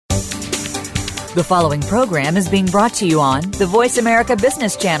The following program is being brought to you on the Voice America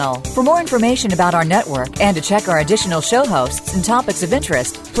Business Channel. For more information about our network and to check our additional show hosts and topics of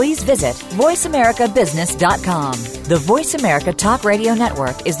interest, please visit voiceamericabusiness.com. The Voice America Talk Radio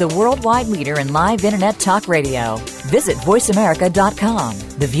Network is the worldwide leader in live Internet talk radio. Visit voiceamerica.com.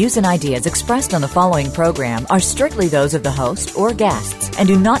 The views and ideas expressed on the following program are strictly those of the host or guests and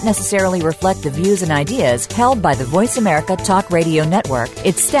do not necessarily reflect the views and ideas held by the Voice America Talk Radio Network,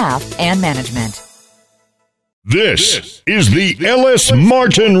 its staff, and management. This is the Ellis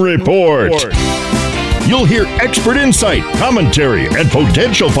Martin Report. You'll hear expert insight, commentary, and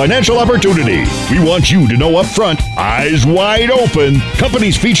potential financial opportunity. We want you to know up front, eyes wide open.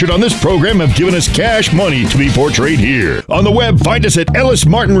 Companies featured on this program have given us cash money to be portrayed here. On the web, find us at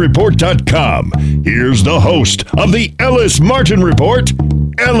ellismartinreport.com. Here's the host of the Ellis Martin Report,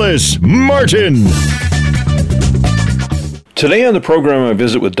 Ellis Martin. Today on the program, I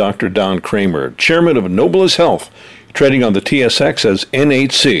visit with Dr. Don Kramer, chairman of Nobilis Health, trading on the TSX as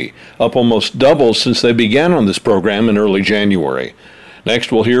NHC, up almost double since they began on this program in early January.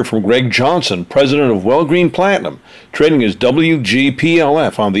 Next, we'll hear from Greg Johnson, president of Wellgreen Platinum, trading as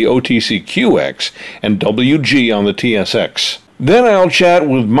WGPLF on the OTCQX and WG on the TSX. Then I'll chat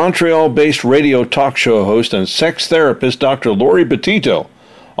with Montreal-based radio talk show host and sex therapist Dr. Laurie Betito,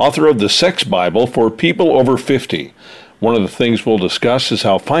 author of The Sex Bible for People Over 50. One of the things we'll discuss is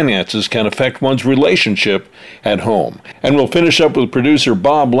how finances can affect one's relationship at home. And we'll finish up with producer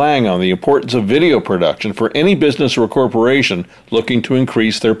Bob Lange on the importance of video production for any business or corporation looking to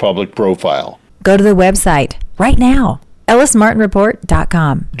increase their public profile. Go to the website right now,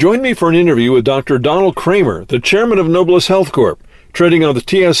 ellismartinreport.com. Join me for an interview with Dr. Donald Kramer, the chairman of Nobilis Health Corp., trading on the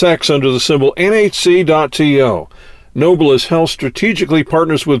TSX under the symbol NHC.TO. Nobilis Health strategically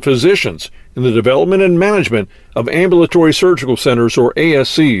partners with physicians in the development and management of ambulatory surgical centers, or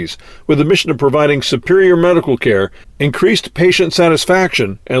ASCs, with the mission of providing superior medical care, increased patient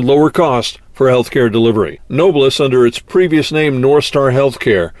satisfaction, and lower cost for healthcare delivery. Nobilis, under its previous name Northstar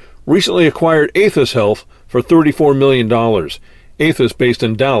Healthcare, recently acquired Athos Health for $34 million. Athos, based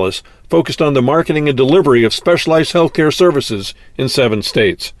in Dallas, focused on the marketing and delivery of specialized healthcare services in 7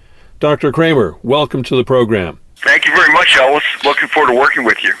 states. Dr. Kramer, welcome to the program. Thank you very much, Ellis. Looking forward to working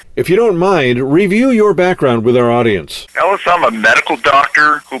with you. If you don't mind, review your background with our audience. Ellis, I'm a medical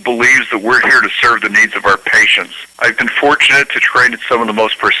doctor who believes that we're here to serve the needs of our patients. I've been fortunate to train at some of the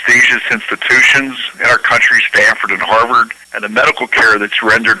most prestigious institutions in our country, Stanford and Harvard, and the medical care that's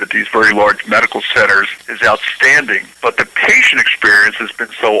rendered at these very large medical centers is outstanding. But the patient experience has been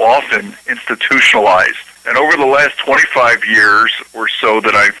so often institutionalized. And over the last 25 years or so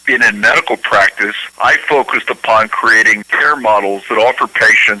that I've been in medical practice, I focused upon creating care models that offer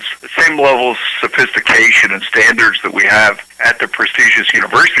patients the same level of sophistication and standards that we have at the prestigious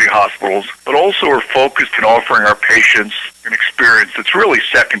university hospitals, but also are focused in offering our patients an experience that's really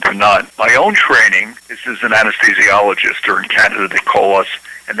second to none. My own training is as an anesthesiologist, or in Canada they call us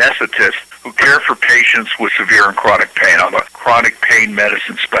anesthetists, who care for patients with severe and chronic pain. I'm a chronic pain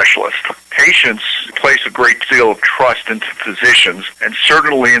medicine specialist. Patients place a great deal of trust into physicians and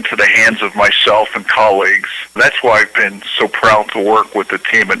certainly into the hands of myself and colleagues. That's why I've been so proud to work with the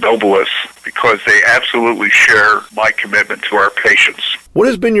team at Nobilis, because they absolutely share my commitment to our patients. What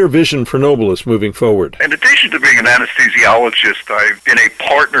has been your vision for Nobilis moving forward? In addition to being an anesthesiologist, I've been a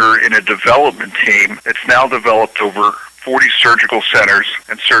partner in a development team that's now developed over 40 surgical centers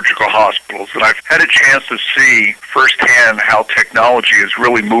and surgical hospitals, and I've had a chance to see firsthand how technology has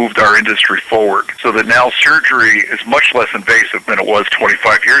really moved our industry forward, so that now surgery is much less invasive than it was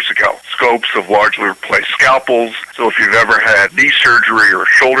 25 years ago. Scopes have largely replaced scalpels, so if you've ever had knee surgery or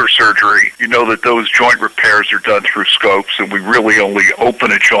shoulder surgery, you know that those joint repairs are done through scopes, and we really only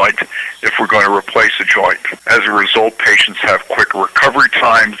open a joint if we're going to replace a joint. As a result, patients have quicker recovery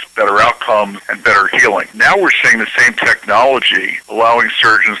times, better outcomes, and better healing. Now we're seeing the same technology allowing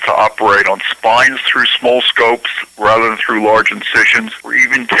surgeons to operate on spines through small scopes rather than through large incisions. We're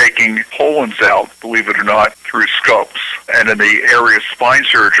even taking colons out, believe it or not, through scopes. And in the area of spine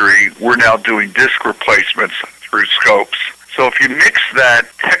surgery, we're now doing disc replacements through scopes. So if you mix that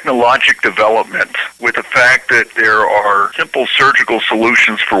technologic development with the fact that there are simple surgical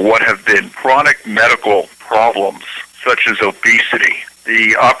solutions for what have been chronic medical problems, such as obesity,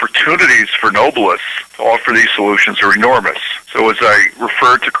 the opportunities for Nobilis to offer these solutions are enormous. So as I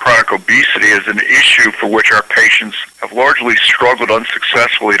referred to chronic obesity as an issue for which our patients have largely struggled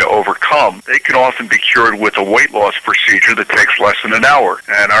unsuccessfully to overcome, they can often be cured with a weight loss procedure that takes less than an hour,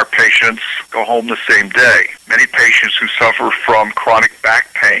 and our patients go home the same day. Many patients who suffer from chronic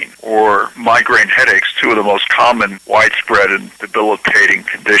back pain or migraine headaches, two of the most common, widespread, and debilitating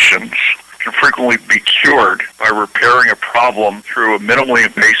conditions, can frequently be cured by repairing a problem through a minimally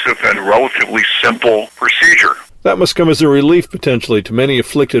invasive and relatively simple procedure. That must come as a relief potentially to many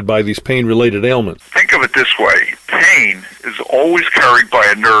afflicted by these pain-related ailments. Think of it this way. Pain is always carried by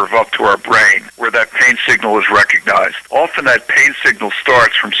a nerve up to our brain where that pain signal is recognized. Often that pain signal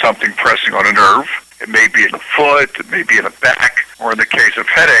starts from something pressing on a nerve. It may be in the foot, it may be in the back, or in the case of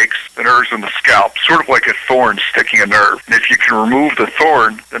headaches, the nerves in the scalp, sort of like a thorn sticking a nerve. And if you can remove the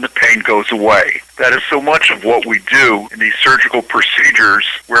thorn, then the pain goes away. That is so much of what we do in these surgical procedures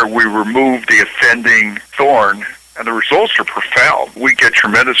where we remove the offending thorn, and the results are profound. We get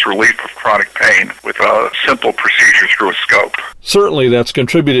tremendous relief of chronic pain with a simple procedure through a scope. Certainly that's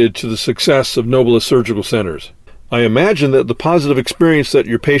contributed to the success of Nobilis Surgical Centers. I imagine that the positive experience that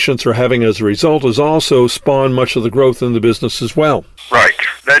your patients are having as a result has also spawned much of the growth in the business as well. Right.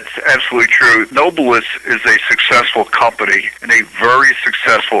 That's absolutely true. Nobilis is a successful company in a very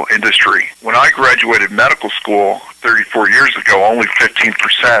successful industry. When I graduated medical school 34 years ago, only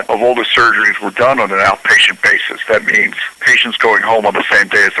 15% of all the surgeries were done on an outpatient basis. That means patients going home on the same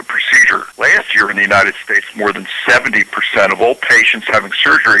day as the procedure. Last year in the United States, more than 70% of all patients having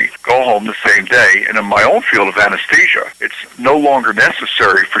surgery go home the same day. And in my own field of anesthesia, it's no longer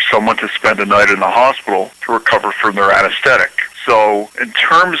necessary for someone to spend a night in the hospital to recover from their anesthetic. So in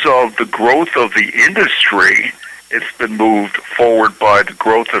terms of the growth of the industry, it's been moved forward by the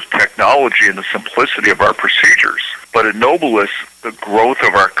growth of technology and the simplicity of our procedures. But at Nobilis, the growth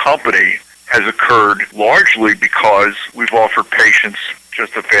of our company has occurred largely because we've offered patients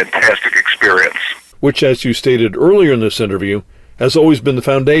just a fantastic experience. Which, as you stated earlier in this interview, has always been the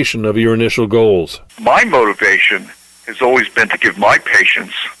foundation of your initial goals. My motivation has always been to give my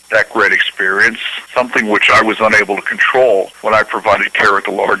patients that great experience, something which I was unable to control when I provided care at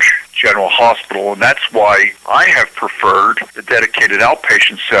the large general hospital. And that's why I have preferred the dedicated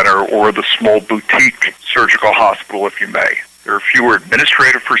outpatient center or the small boutique surgical hospital, if you may. There are fewer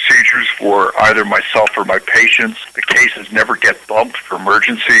administrative procedures for either myself or my patients. The cases never get bumped for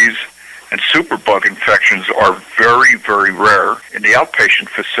emergencies. And superbug infections are very, very rare in the outpatient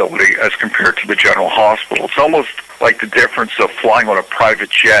facility as compared to the general hospital. It's almost like the difference of flying on a private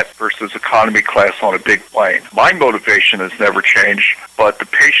jet versus economy class on a big plane. My motivation has never changed, but the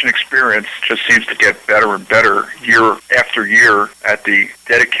patient experience just seems to get better and better year after year at the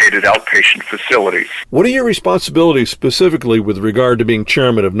dedicated outpatient facilities. What are your responsibilities specifically with regard to being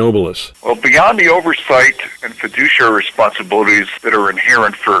chairman of Nobilis? Well, beyond the oversight and fiduciary responsibilities that are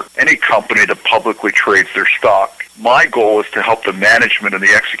inherent for any company that publicly trades their stock, my goal is to help the management and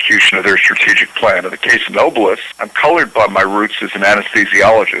the execution of their strategic plan. In the case of Nobilis, I'm colored by my roots as an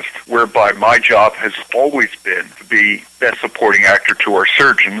anesthesiologist, whereby my job has always been to be best supporting actor to our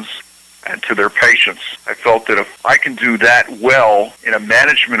surgeons and to their patients. I felt that if I can do that well in a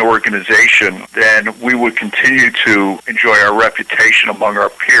management organization, then we would continue to enjoy our reputation among our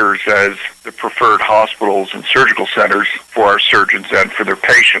peers as the preferred hospitals and surgical centers for our surgeons and for their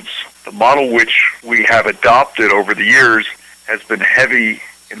patients. The model which we have adopted over the years has been heavy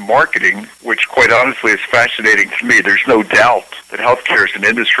in marketing, which quite honestly is fascinating to me. There's no doubt that healthcare is an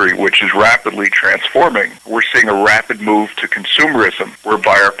industry which is rapidly transforming. We're seeing a rapid move to consumerism,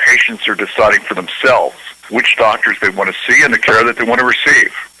 whereby our patients are deciding for themselves which doctors they want to see and the care that they want to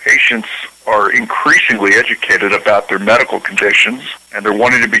receive. Patients are increasingly educated about their medical conditions, and they're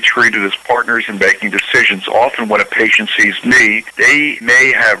wanting to be treated as partners in making decisions. Often when a patient sees me, they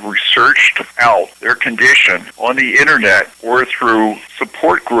may have researched out their condition on the internet or through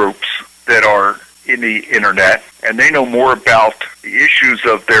support groups that are in the internet, and they know more about the issues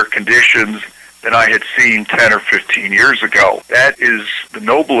of their conditions than I had seen 10 or 15 years ago. That is the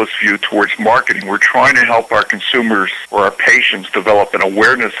Nobilis view towards marketing. We're trying to help our consumers or our patients develop an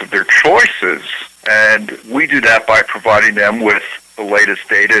awareness of their choices, and we do that by providing them with the latest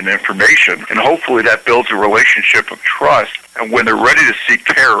data and information, and hopefully that builds a relationship of trust, and when they're ready to seek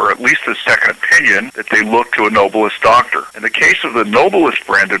care, or at least a second opinion, that they look to a Nobilis doctor. In the case of the Nobilis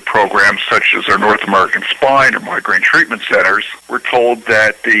branded programs, such as our North American Spine or Migraine Treatment Centers, we're told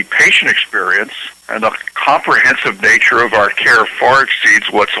that the patient experience and the comprehensive nature of our care far exceeds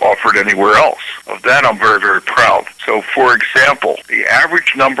what's offered anywhere else. Of that, I'm very, very proud. So, for example, the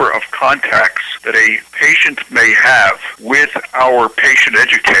average number of contacts that a patient may have with our patient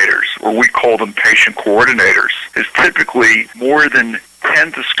educators, or we call them patient coordinators, is typically more than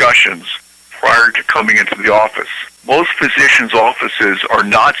 10 discussions prior to coming into the office. Most physicians' offices are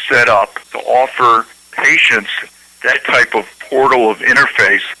not set up to offer patients that type of portal of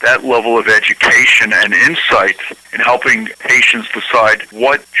interface, that level of education and insight in helping patients decide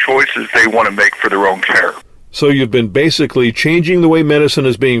what choices they want to make for their own care. So you've been basically changing the way medicine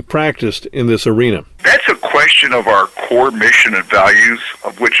is being practiced in this arena. That's a question of our core mission and values,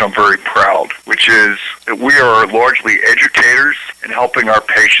 of which I'm very proud, which is that we are largely educators in helping our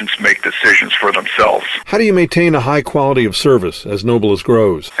patients make decisions for themselves. How do you maintain a high quality of service as Nobilis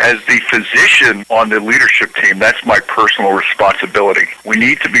grows? As the physician on the leadership team, that's my personal responsibility. We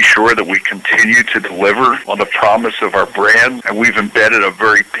need to be sure that we continue to deliver on the promise of our brand, and we've embedded a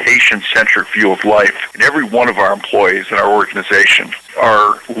very patient-centric view of life in every one of our employees in our organization.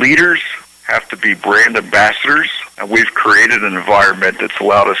 Our leaders have to be brand ambassadors, and we've created an environment that's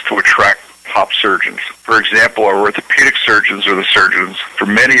allowed us to attract top surgeons. For example, our orthopedic surgeons are the surgeons for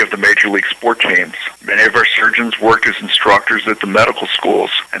many of the major league sport teams. Many of our surgeons work as instructors at the medical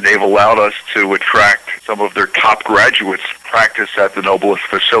schools, and they've allowed us to attract some of their top graduates to practice at the Nobilis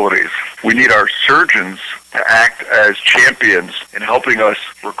facilities. We need our surgeons to act as champions in helping us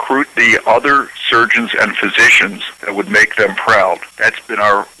recruit the other surgeons and physicians that would make them proud. That's been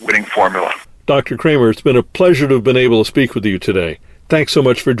our winning formula. Dr. Kramer, it's been a pleasure to have been able to speak with you today. Thanks so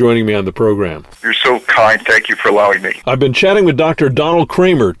much for joining me on the program. You're so kind. Thank you for allowing me. I've been chatting with Dr. Donald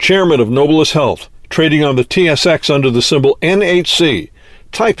Kramer, chairman of Nobilis Health, trading on the TSX under the symbol NHC.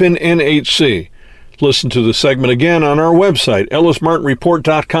 Type in NHC. Listen to the segment again on our website,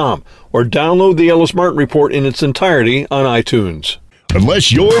 ellismartinreport.com, or download the Ellis Martin Report in its entirety on iTunes.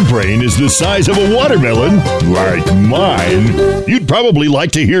 Unless your brain is the size of a watermelon, like mine, you'd probably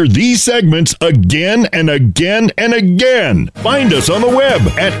like to hear these segments again and again and again. Find us on the web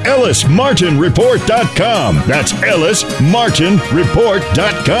at ellismartinreport.com. That's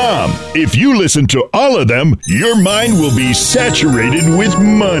ellismartinreport.com. If you listen to all of them, your mind will be saturated with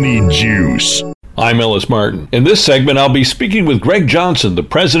money juice. I'm Ellis Martin. In this segment, I'll be speaking with Greg Johnson, the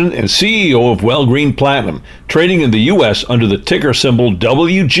president and CEO of Wellgreen Platinum, trading in the U.S. under the ticker symbol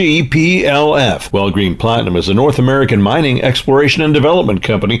WGPLF. Wellgreen Platinum is a North American mining, exploration, and development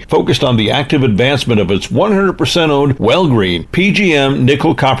company focused on the active advancement of its 100% owned Wellgreen PGM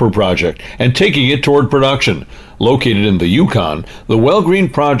nickel-copper project and taking it toward production. Located in the Yukon, the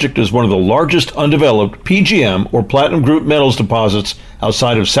Wellgreen project is one of the largest undeveloped PGM or platinum group metals deposits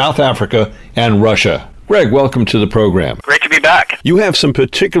outside of South Africa and Russia. Greg, welcome to the program. Great to be back. You have some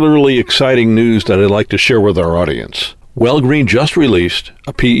particularly exciting news that I'd like to share with our audience. Wellgreen just released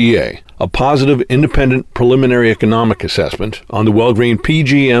a PEA, a positive independent preliminary economic assessment on the Wellgreen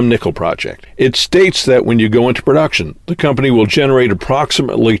PGM nickel project. It states that when you go into production, the company will generate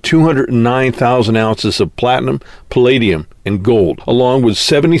approximately 209,000 ounces of platinum, palladium, and gold, along with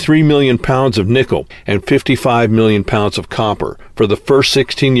 73 million pounds of nickel and 55 million pounds of copper for the first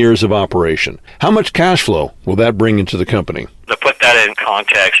 16 years of operation. How much cash flow will that bring into the company? To put that in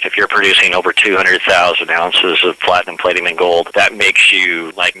context, if you're producing over 200,000 ounces of platinum, palladium, and gold, that makes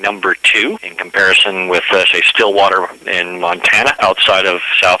you like number 2 in comparison with, say, Stillwater in Montana, outside of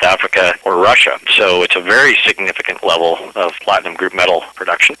South Africa or Russia. So it's a very significant level of platinum group metal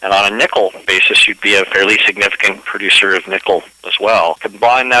production. And on a nickel basis, you'd be a fairly significant producer of nickel as well.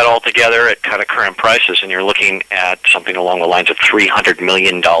 Combine that all together at kind of current prices, and you're looking at something along the lines of $300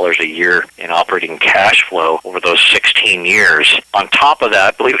 million a year in operating cash flow over those 16 years. On top of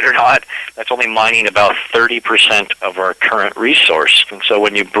that, believe it or not, that's only mining about 30% of our current resource. And so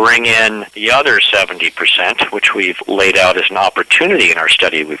when you bring in the other 70%, which we've laid out as an opportunity in our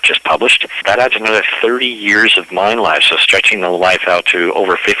study we've just published, that adds another 30 years of mine life, so stretching the life out to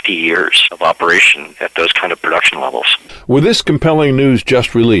over 50 years of operation at those kind of production levels. With this compelling news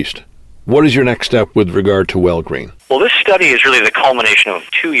just released, what is your next step with regard to Wellgreen? Well, this study is really the culmination of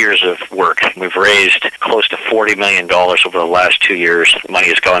 2 years of work. We've raised close to $40 million over the last 2 years. Money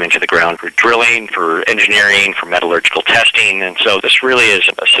has gone into the ground for drilling, for engineering, for metallurgical testing, and so this really is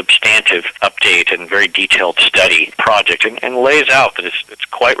a substantive update and very detailed study project, and lays out that it's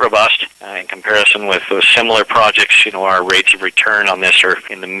quite robust in comparison with those similar projects. You know, our rates of return on this are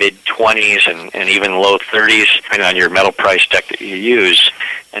in the mid-20s and even low 30s, depending on your metal price deck that you use.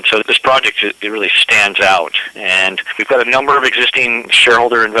 And so this project, it really stands out. And we've got a number of existing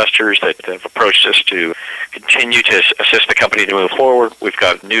shareholder investors that have approached us to continue to assist the company to move forward. We've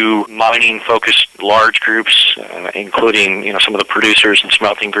got new mining-focused large groups, including some of the producers and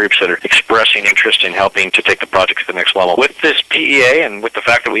smelting groups that are expressing interest in helping to take the project to the next level. With this PEA and with the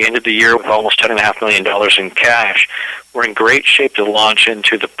fact that we ended the year with almost $10.5 million in cash, we're in great shape to launch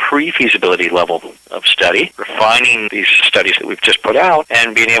into the pre-feasibility level of study, refining these studies that we've just put out,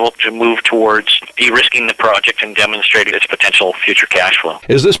 and being able to move towards de-risking the project and demonstrating its potential future cash flow.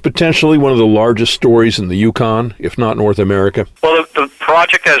 Is this potentially one of the largest stories in the Yukon, if not North America? Well, the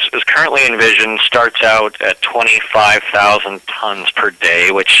Project as currently envisioned starts out at 25,000 tons per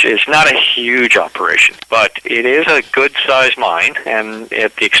day, which is not a huge operation, but it is a good-sized mine, and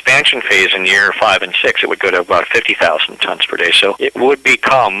at the expansion phase in year 5 and 6, it would go to about 50,000 tons per day. So it would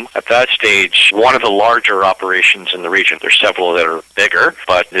become, at that stage, one of the larger operations in the region. There's several that are bigger,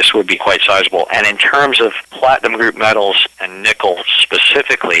 but this would be quite sizable. And in terms of platinum group metals and nickel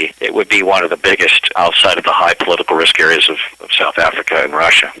specifically, it would be one of the biggest outside of the high political risk areas of South Africa and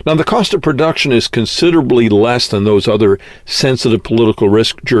Russia. Now, the cost of production is considerably less than those other sensitive political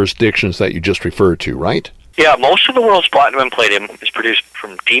risk jurisdictions that you just referred to, right? Yeah, most of the world's platinum and palladium is produced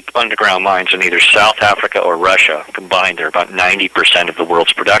from deep underground mines in either South Africa or Russia. Combined, they're about 90% of the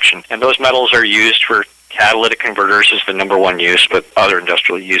world's production. And those metals are used for catalytic converters is the number one use, but other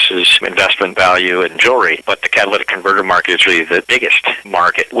industrial uses, investment value, and jewelry. But the catalytic converter market is really the biggest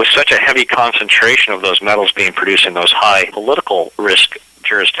market. With such a heavy concentration of those metals being produced in those high political risk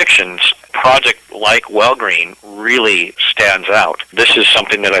jurisdictions, a project like Wellgreen really stands out. This is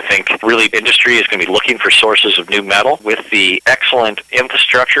something that I think really industry is going to be looking for sources of new metal. With the excellent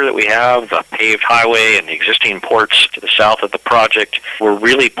infrastructure that we have, the paved highway and the existing ports to the south of the project, we're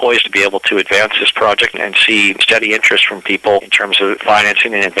really poised to be able to advance this project and see steady interest from people in terms of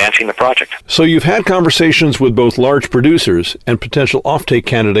financing and advancing the project. So you've had conversations with both large producers and potential offtake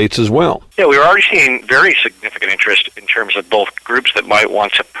candidates as well. Yeah, we were already seeing very significant interest in terms of both groups that might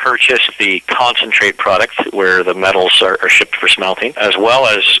want to purchase the concentrate product where the metals are shipped for smelting, as well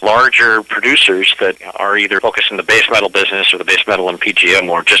as larger producers that are either focused in the base metal business or the base metal and PGM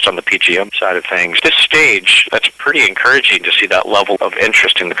or just on the PGM side of things. At this stage, that's pretty encouraging to see that level of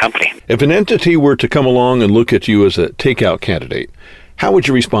interest in the company. If an entity were to come along and look at you as a takeout candidate, how would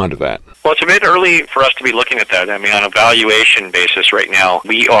you respond to that? Well, it's a bit early for us to be looking at that. I mean, on a valuation basis right now,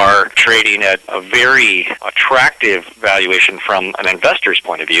 we are trading at a very attractive valuation from an investor's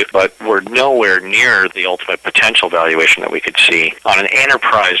point of view, but we're nowhere near the ultimate potential valuation that we could see. On an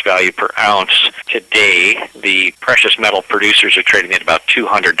enterprise value per ounce today, the precious metal producers are trading at about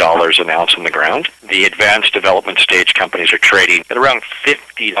 $200 an ounce in the ground. The advanced development stage companies are trading at around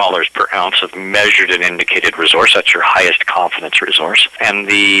 $50 per ounce of measured and indicated resource. That's your highest confidence resource. And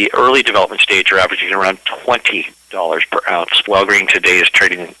the early development stage are averaging around $20 per ounce. Wellgreen today is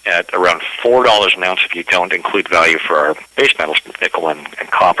trading at around $4 an ounce if you don't include value for our base metals, nickel and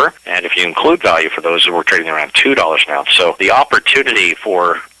copper. And if you include value for those, we're trading around $2 an ounce. So the opportunity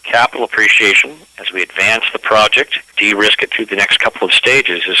for capital appreciation as we advance the project, de-risk it through the next couple of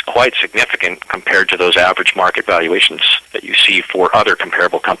stages is quite significant compared to those average market valuations that you see for other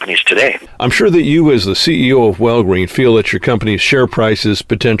comparable companies today. I'm sure that you as the CEO of Wellgreen feel that your company's share price is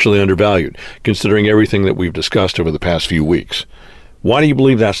potentially undervalued, considering everything that we've discussed over the past few weeks. Why do you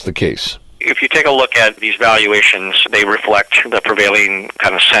believe that's the case? If you take a look at these valuations, they reflect the prevailing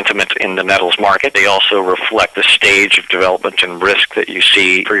kind of sentiment in the metals market. They also reflect the stage of development and risk that you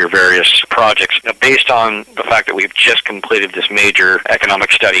see for your various projects. Now, based on the fact that we've just completed this major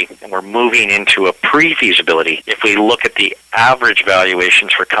economic study and we're moving into a pre-feasibility, if we look at the average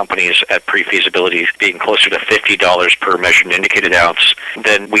valuations for companies at pre-feasibility being closer to $50 per measured and indicated ounce,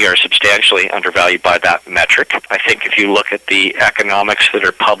 then we are substantially undervalued by that metric. I think if you look at the economics that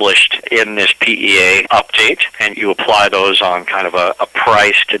are published in this PEA update, and you apply those on kind of a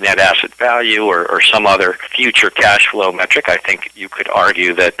price to net asset value or some other future cash flow metric, I think you could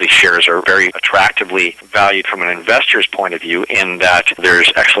argue that the shares are very attractively valued from an investor's point of view in that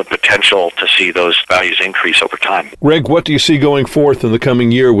there's excellent potential to see those values increase over time. Greg, what do you see going forth in the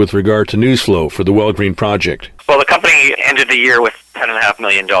coming year with regard to news flow for the Wellgreen project? Well, the company ended the year with $10.5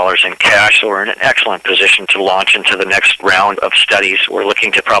 million in cash, so we're in an excellent position to launch into the next round of studies. We're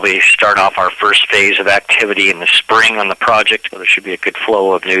looking to probably start off our first phase of activity in the spring on the project. So there should be a good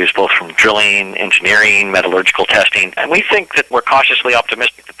flow of news both from drilling, engineering, metallurgical testing. And we think that we're cautiously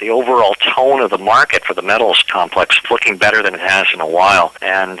optimistic that the overall tone of the market for the metals complex is looking better than it has in a while,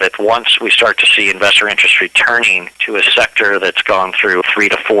 and that once we start to see investor interest returning to a sector that's gone through a 3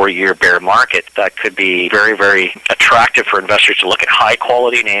 to 4 year bear market, that could be very, very attractive for investors to look at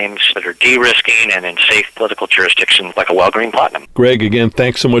high-quality names that are de-risking and in safe political jurisdictions like a Wellgreen Platinum. Greg, again,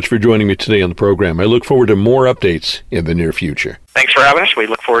 thanks so much for joining me today on the program. I look forward to more updates in the near future. Thanks for having us. We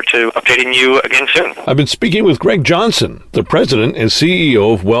look forward to updating you again soon. I've been speaking with Greg Johnson, the president and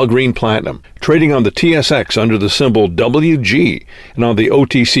CEO of Wellgreen Platinum, trading on the TSX under the symbol WG and on the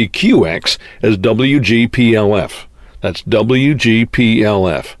OTCQX as WGPLF. That's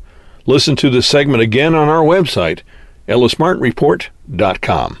WGPLF. Listen to this segment again on our website,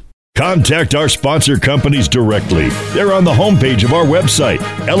 ellismartinreport.com. Contact our sponsor companies directly. They're on the homepage of our website,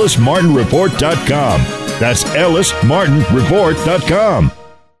 ellismartinreport.com. That's ellismartinreport.com.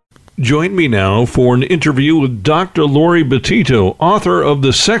 Join me now for an interview with Dr. Laurie Betito, author of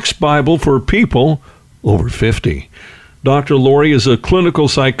The Sex Bible for People Over 50. Dr. Laurie is a clinical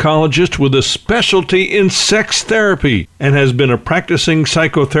psychologist with a specialty in sex therapy and has been a practicing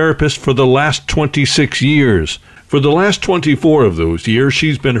psychotherapist for the last 26 years. For the last 24 of those years,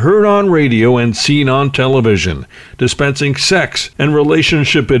 she's been heard on radio and seen on television, dispensing sex and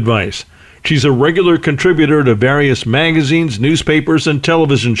relationship advice. She's a regular contributor to various magazines, newspapers, and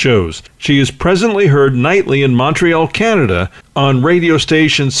television shows. She is presently heard nightly in Montreal, Canada, on radio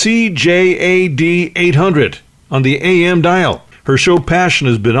station CJAD 800 on the AM dial. Her show Passion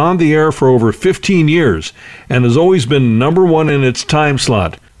has been on the air for over 15 years and has always been number one in its time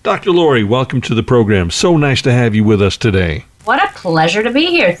slot. Dr. Laurie, welcome to the program. So nice to have you with us today. What a pleasure to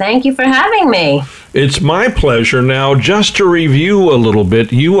be here. Thank you for having me. It's my pleasure. Now, just to review a little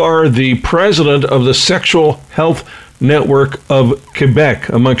bit, you are the president of the Sexual Health Network of Quebec,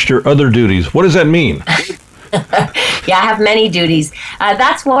 amongst your other duties. What does that mean? Yeah, I have many duties.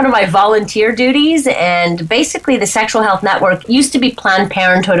 That's one of my volunteer duties, and basically the Sexual Health Network used to be Planned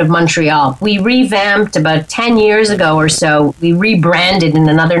Parenthood of Montreal. We revamped about 10 years ago or so. We rebranded in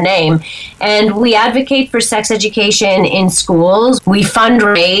another name, and we advocate for sex education in schools. We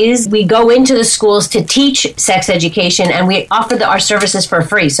fundraise. We go into the schools to teach sex education, and we offer our services for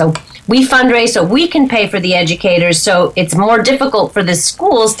free. So we fundraise so we can pay for the educators, so it's more difficult for the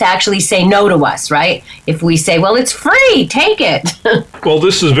schools to actually say no to us, right? If we say, well, it's free, take it. Well,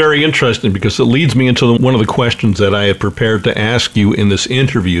 this is very interesting because it leads me into one of the questions that I had prepared to ask you in this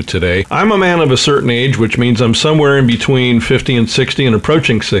interview today. I'm a man of a certain age, which means I'm somewhere in between 50 and 60 and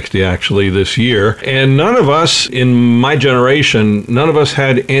approaching 60 actually this year. And none of us in my generation, none of us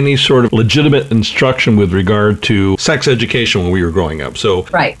had any sort of legitimate instruction with regard to sex education when we were growing up. So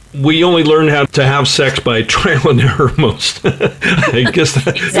right. We only learn how to have sex by trial and error most. I guess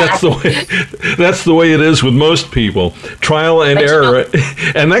that's the way it is with most people. Trial and error.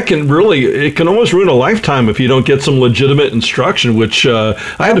 And that it can almost ruin a lifetime if you don't get some legitimate instruction, which I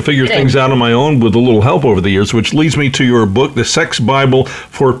had to figure things out on my own with a little help over the years, which leads me to your book, The Sex Bible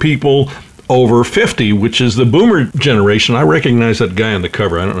for People Over 50, which is the boomer generation. I recognize that guy on the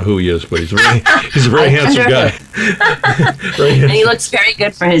cover. I don't know who he is, but he's a very handsome guy. And he looks very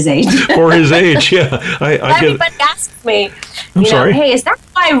good for his age. For his age, yeah. Everybody asks me, sorry? Hey, is that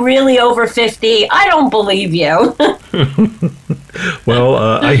guy really over 50? I don't believe you. Well,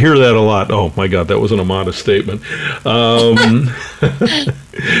 I hear that a lot. Oh, my God, that wasn't a modest statement.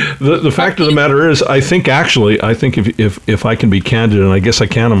 The fact of the matter is, I think if I can be candid, and I guess I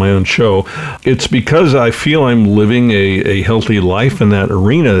can on my own show, it's because I feel I'm living a healthy life in that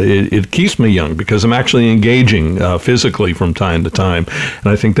arena. It keeps me young because I'm actually engaging physically from time to time. And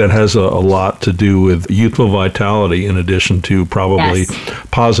I think that has a lot to do with youthful vitality in addition to probably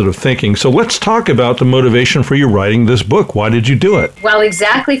positive thinking. So let's talk about the motivation for you writing this book. Why did you do it? Well,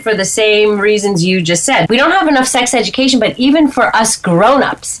 exactly for the same reasons you just said. We don't have enough sex education, but even for us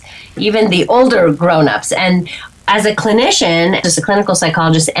grown-ups, even the older grown-ups. And as a clinician, as a clinical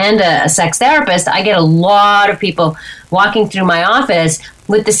psychologist and a sex therapist, I get a lot of people walking through my office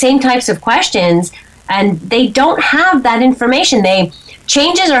with the same types of questions, and they don't have that information.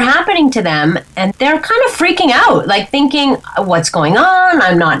 Changes are happening to them, and they're kind of freaking out, like thinking, what's going on?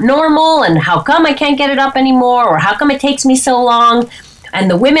 I'm not normal, and how come I can't get it up anymore? Or how come it takes me so long? And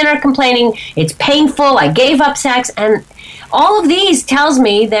the women are complaining, it's painful, I gave up sex, and all of these tells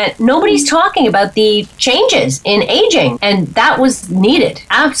me that nobody's talking about the changes in aging, and that was needed,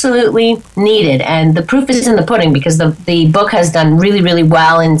 absolutely needed. And the proof is in the pudding because the book has done really, really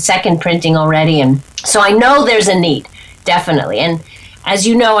well in second printing already, and so I know there's a need, definitely. And as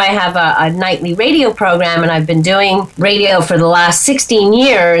you know, I have a nightly radio program, and I've been doing radio for the last 16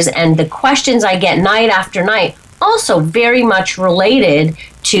 years, and the questions I get night after night also very much related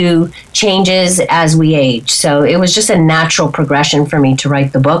to changes as we age. So it was just a natural progression for me to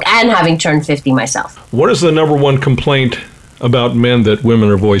write the book, and having turned 50 myself. What is the number one complaint about men that women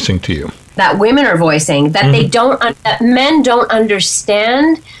are voicing to you? That women are voicing, that that men don't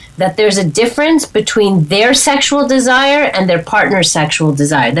understand that there's a difference between their sexual desire and their partner's sexual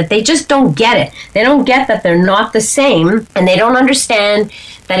desire, that they just don't get it. They don't get that they're not the same, and they don't understand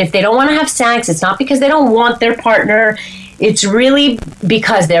that if they don't want to have sex, it's not because they don't want their partner. It's really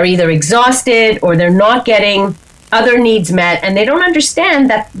because they're either exhausted or they're not getting other needs met, and they don't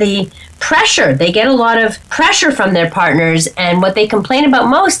understand that the pressure, they get a lot of pressure from their partners, and what they complain about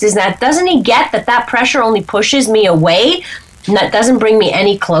most is that, doesn't he get that pressure only pushes me away? And that doesn't bring me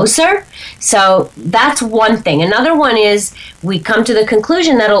any closer. So that's one thing. Another one is we come to the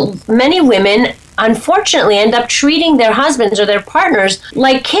conclusion that many women unfortunately end up treating their husbands or their partners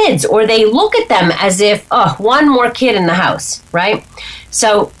like kids, or they look at them as if, oh, one more kid in the house, right?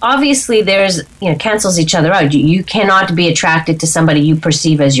 So obviously there's, cancels each other out. You cannot be attracted to somebody you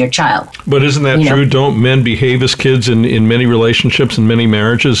perceive as your child. But isn't that true? Don't men behave as kids in many relationships and many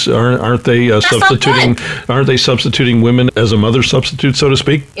marriages? Aren't they substituting women as a mother substitute, so to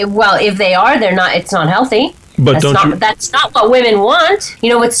speak? Well, if they are, they're not. It's not healthy. But that's not what women want.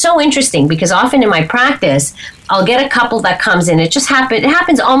 It's so interesting because often in my practice, I'll get a couple that comes in. It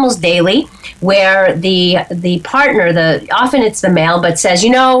happens almost daily, where the partner, often it's the male, but says,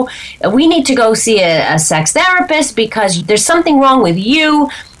 we need to go see a sex therapist because there's something wrong with you.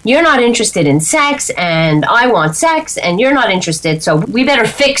 You're not interested in sex, and I want sex, and you're not interested, so we better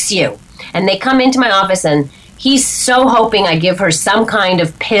fix you. And they come into my office, and he's so hoping I give her some kind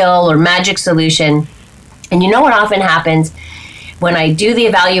of pill or magic solution. And you know what often happens? When I do the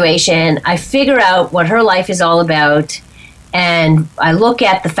evaluation, I figure out what her life is all about, and I look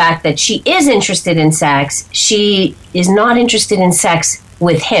at the fact that she is interested in sex. She is not interested in sex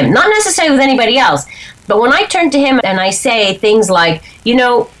with him, not necessarily with anybody else. But when I turn to him and I say things like,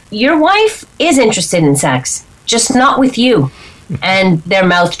 your wife is interested in sex, just not with you, and their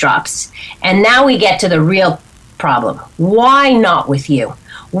mouth drops. And now we get to the real problem. Why not with you?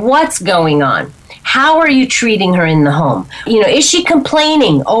 What's going on? How are you treating her in the home? Is she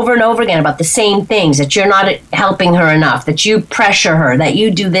complaining over and over again about the same things, that you're not helping her enough, that you pressure her, that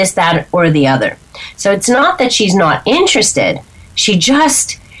you do this, that, or the other? So it's not that she's not interested. She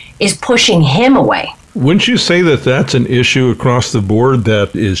just is pushing him away. Wouldn't you say that that's an issue across the board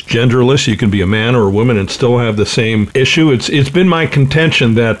that is genderless? You can be a man or a woman and still have the same issue. It's been my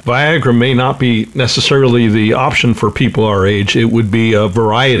contention that Viagra may not be necessarily the option for people our age. It would be a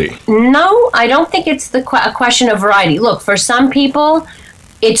variety. No, I don't think it's a question of variety. Look, for some people,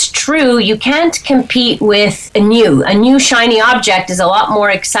 it's true, you can't compete with a new shiny object is a lot more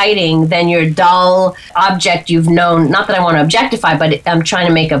exciting than your dull object you've known. Not that I want to objectify, but I'm trying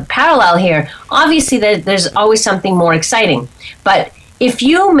to make a parallel here. Obviously, there's always something more exciting. But if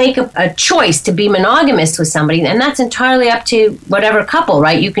you make a choice to be monogamous with somebody, and that's entirely up to whatever couple,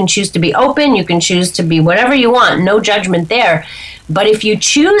 right? You can choose to be open, you can choose to be whatever you want, no judgment there. But if you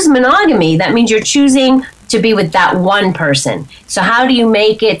choose monogamy, that means you're choosing to be with that one person. So how do you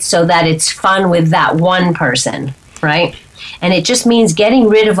make it so that it's fun with that one person, right? And it just means getting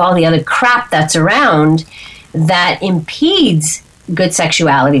rid of all the other crap that's around that impedes good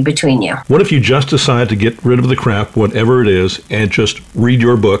sexuality between you. What if you just decide to get rid of the crap, whatever it is, and just read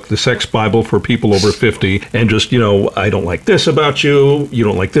your book, The Sex Bible for People Over 50, and just, I don't like this about you, you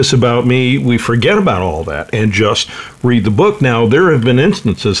don't like this about me. We forget about all that and just read the book. Now, there have been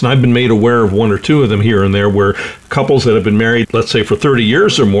instances, and I've been made aware of one or two of them here and there, where couples that have been married, let's say for 30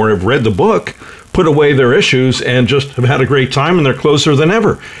 years or more, have read the book, put away their issues, and just have had a great time, and they're closer than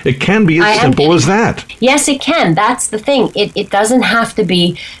ever. It can be as simple as that. Yes, it can. That's the thing. It doesn't have to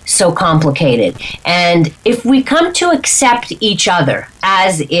be so complicated. And if we come to accept each other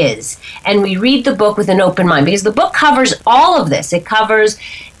as is, and we read the book with an open mind, because the book covers all of this. It covers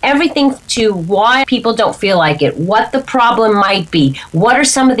everything to why people don't feel like it, what the problem might be, what are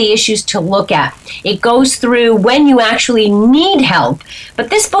some of the issues to look at. It goes through when you actually need help. But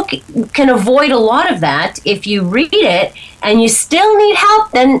this book can avoid a lot of that. If you read it and you still need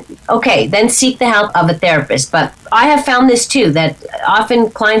help, then seek the help of a therapist. But I have found this too, that often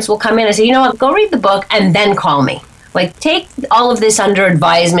clients will come in and say, go read the book and then call me. Take all of this under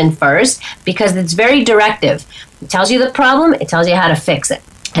advisement first, because it's very directive. It tells you the problem, it tells you how to fix it.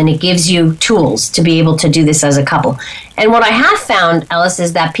 And it gives you tools to be able to do this as a couple. And what I have found, Ellis,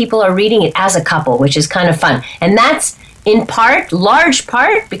 is that people are reading it as a couple, which is kind of fun. And that's in part, large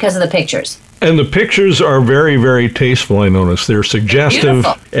part, because of the pictures. And the pictures are very, very tasteful, I noticed. They're suggestive.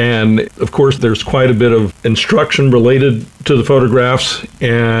 Beautiful. And, of course, there's quite a bit of instruction related to the photographs.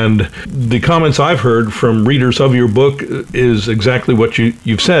 And the comments I've heard from readers of your book is exactly what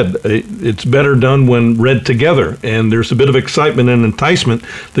you've said. It's better done when read together. And there's a bit of excitement and enticement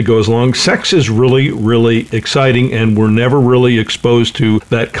that goes along. Sex is really, really exciting, and we're never really exposed to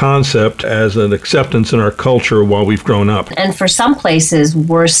that concept as an acceptance in our culture while we've grown up. And for some places,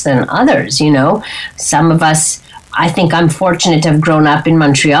 worse than others, Some of us, I think I'm fortunate to have grown up in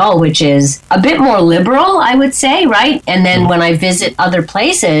Montreal, which is a bit more liberal, I would say, right? And then when I visit other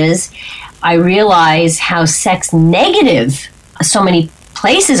places, I realize how sex negative so many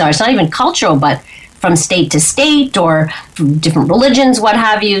places are. It's not even cultural, but from state to state or from different religions, what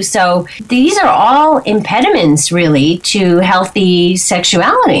have you. So these are all impediments, really, to healthy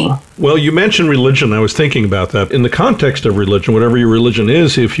sexuality. Well, you mentioned religion. I was thinking about that. In the context of religion, whatever your religion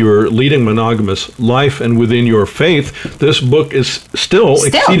is, if you're leading monogamous life and within your faith, this book is still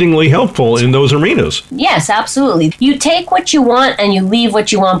exceedingly helpful in those arenas. Yes, absolutely. You take what you want and you leave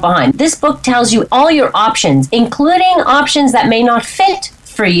what you want behind. This book tells you all your options, including options that may not fit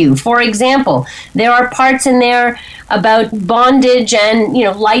for you. For example, there are parts in there about bondage and,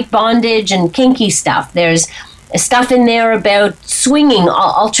 light bondage and kinky stuff. There's stuff in there about swinging,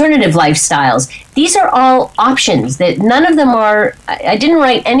 alternative lifestyles. These are all options that none of them are, I didn't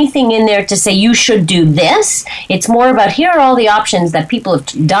write anything in there to say you should do this. It's more about here are all the options that people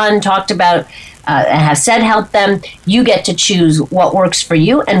have done, talked about, have said help them. You get to choose what works for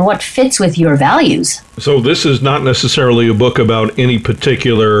you and what fits with your values. So this is not necessarily a book about any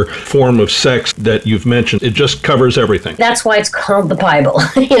particular form of sex that you've mentioned. It just covers everything. That's why it's called the Bible.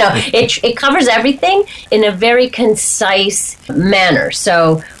 It covers everything in a very concise manner.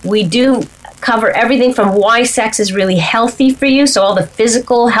 So we do cover everything from why sex is really healthy for you, so all the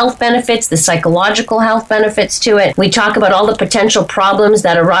physical health benefits, the psychological health benefits to it. We talk about all the potential problems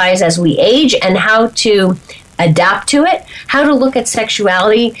that arise as we age and how to adapt to it, how to look at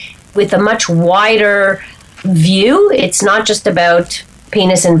sexuality with a much wider view. It's not just about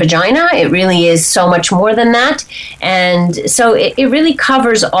penis and vagina. It really is so much more than that. And so it really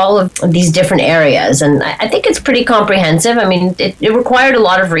covers all of these different areas. And I think it's pretty comprehensive. I mean, it required a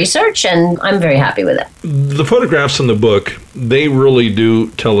lot of research, and I'm very happy with it. The photographs in the book, they really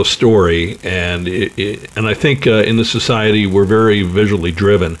do tell a story. And I think in the society, we're very visually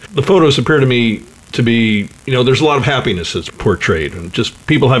driven. The photos appear to me to be, there's a lot of happiness that's portrayed and just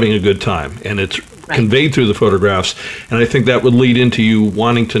people having a good time. And it's conveyed through the photographs, and I think that would lead into you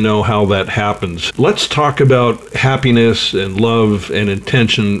wanting to know how that happens. Let's talk about happiness and love and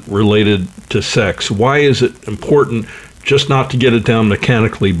intention related to sex. Why is it important just not to get it down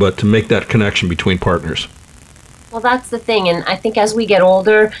mechanically, but to make that connection between partners? Well, that's the thing, and I think as we get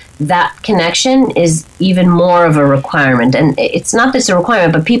older, that connection is even more of a requirement. And it's not just a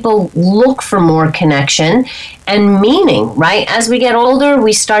requirement, but people look for more connection and meaning, right? As we get older,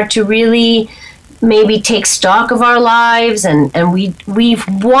 we start to really maybe take stock of our lives, and we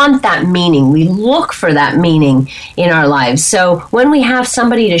want that meaning. We look for that meaning in our lives. So when we have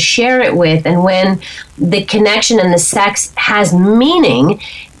somebody to share it with, and when the connection and the sex has meaning,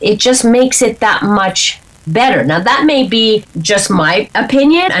 it just makes it that much better. Now, that may be just my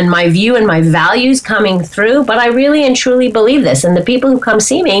opinion and my view and my values coming through, but I really and truly believe this. And the people who come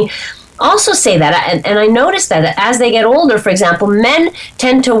see me also say that, and I notice that as they get older, for example, men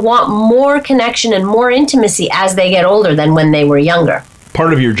tend to want more connection and more intimacy as they get older than when they were younger.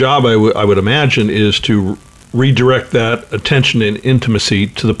 Part of your job, I would imagine, is to redirect that attention and intimacy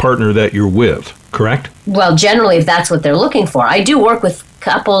to the partner that you're with, correct? Well, generally, if that's what they're looking for. I do work with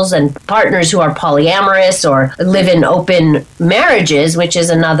couples and partners who are polyamorous or live in open marriages, which is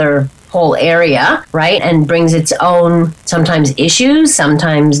another whole area, right? And brings its own sometimes issues,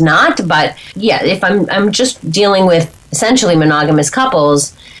 sometimes not. But yeah, if I'm just dealing with essentially monogamous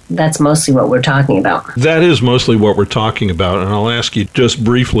couples, that's mostly what we're talking about. That is mostly what we're talking about. And I'll ask you just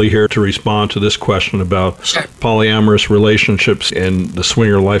briefly here to respond to this question about polyamorous relationships and the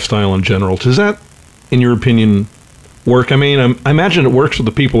swinger lifestyle in general. Does that, in your opinion, work? I mean, I imagine it works for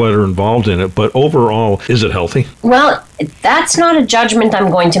the people that are involved in it, but overall, is it healthy? Well, that's not a judgment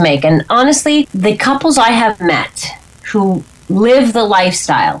I'm going to make. And honestly, the couples I have met who live the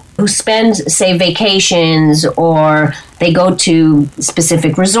lifestyle, who spend, say, vacations, or they go to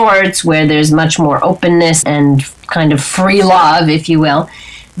specific resorts where there's much more openness and kind of free love, if you will,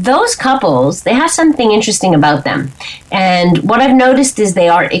 those couples, they have something interesting about them. And what I've noticed is they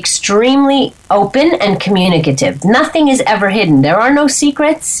are extremely open and communicative. Nothing is ever hidden. There are no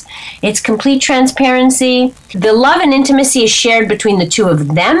secrets. It's complete transparency. The love and intimacy is shared between the two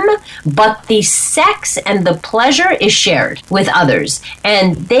of them, but the sex and the pleasure is shared with others.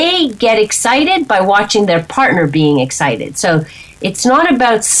 And they get excited by watching their partner being excited. So it's not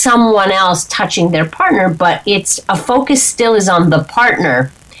about someone else touching their partner, but it's a focus still is on the partner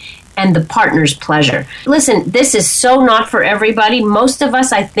and the partner's pleasure. Listen, this is so not for everybody. Most of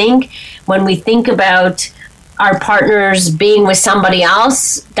us, I think, when we think about our partners being with somebody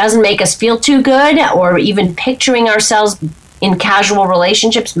else, doesn't make us feel too good, or even picturing ourselves in casual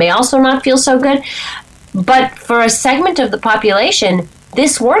relationships may also not feel so good. But for a segment of the population,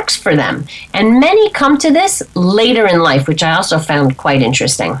 this works for them. And many come to this later in life, which I also found quite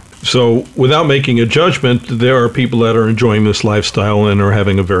interesting. So without making a judgment, there are people that are enjoying this lifestyle and are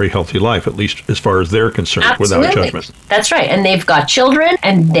having a very healthy life, at least as far as they're concerned, Absolutely. without judgment. That's right. And they've got children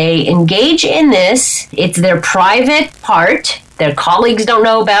and they engage in this. It's their private part. Their colleagues don't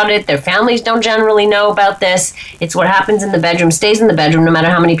know about it. Their families don't generally know about this. It's what happens in the bedroom, stays in the bedroom, no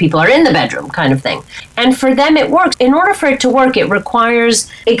matter how many people are in the bedroom, kind of thing. And for them, it works. In order for it to work, it requires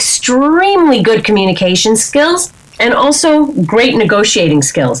extremely good communication skills and also great negotiating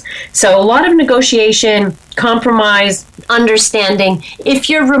skills. So a lot of negotiation, compromise, understanding. If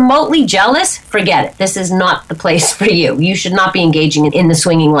you're remotely jealous, forget it. This is not the place for you. You should not be engaging in the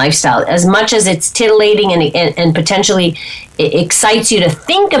swinging lifestyle. As much as it's titillating and potentially it excites you to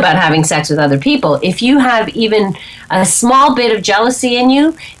think about having sex with other people, if you have even a small bit of jealousy in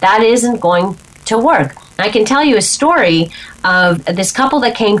you, that isn't going to work. I can tell you a story of this couple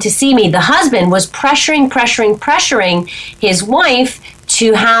that came to see me. The husband was pressuring his wife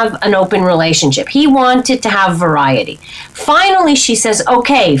to have an open relationship. He wanted to have variety. Finally, she says,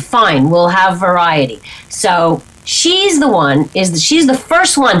 okay, fine, we'll have variety. So she's the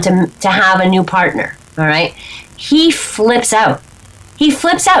first one to have a new partner, all right? He flips out.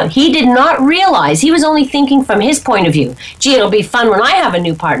 He did not realize, he was only thinking from his point of view, gee, it'll be fun when I have a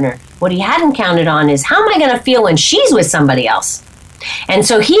new partner. What he hadn't counted on is, how am I going to feel when she's with somebody else? And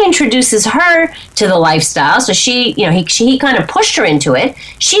so he introduces her to the lifestyle. So he kind of pushed her into it.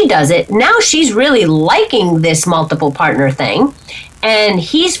 She does it. Now she's really liking this multiple partner thing. And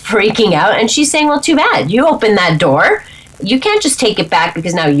he's freaking out. And she's saying, well, too bad. You opened that door. You can't just take it back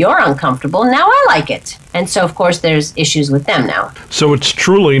because now you're uncomfortable. Now I like it. And so, of course, there's issues with them now. So it's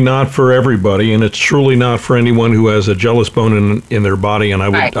truly not for everybody, and it's truly not for anyone who has a jealous bone in their body. And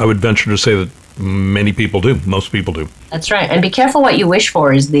I would venture to say that many people do. Most people do. That's right. And be careful what you wish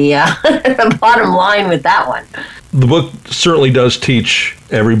for is the, the bottom line with that one. The book certainly does teach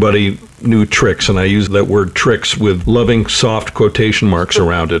everybody new tricks, and I use that word tricks with loving, soft quotation marks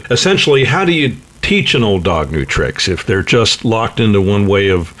around it. Essentially, how do you teach an old dog new tricks if they're just locked into one way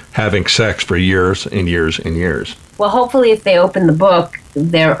of having sex for years and years and years? Well, hopefully if they open the book,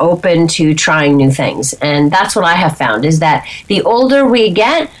 they're open to trying new things. And that's what I have found, is that the older we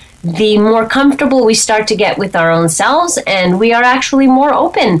get, the more comfortable we start to get with our own selves, and we are actually more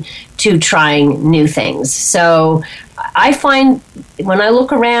open to trying new things. So I find when I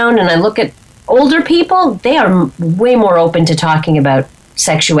look around and I look at older people, they are way more open to talking about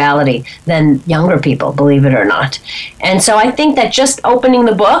sexuality than younger people, believe it or not. And so I think that just opening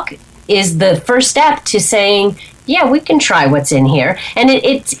the book is the first step to saying, yeah, we can try what's in here. And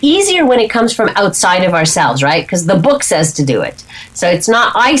it's easier when it comes from outside of ourselves, right? Because the book says to do it. So it's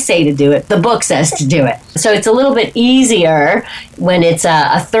not I say to do it, the book says to do it. So it's a little bit easier when it's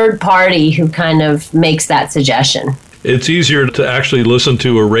a third party who kind of makes that suggestion. It's easier to actually listen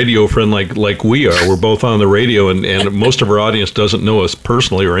to a radio friend like we are. We're both on the radio, and most of our audience doesn't know us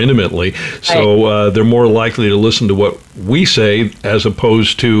personally or intimately, so they're more likely to listen to what we say as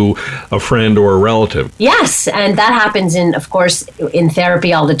opposed to a friend or a relative. Yes, and that happens of course, in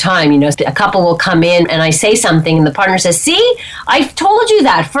therapy all the time. You know, a couple will come in and I say something and the partner says, see, I've told you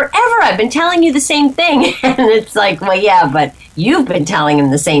that forever. I've been telling you the same thing. And it's like, well, yeah, but you've been telling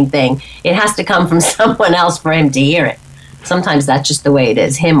him the same thing. It has to come from someone else for him to hear it. Sometimes that's just the way it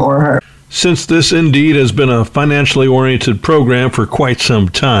is, him or her. Since this indeed has been a financially oriented program for quite some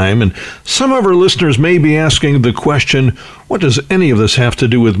time, and some of our listeners may be asking the question, what does any of this have to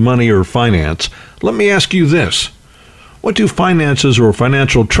do with money or finance? Let me ask you this. What do finances or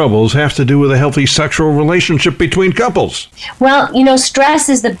financial troubles have to do with a healthy sexual relationship between couples? Well, you know, stress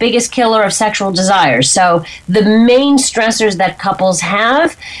is the biggest killer of sexual desires. So the main stressors that couples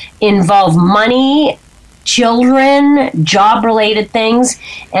have involve money, children, job-related things,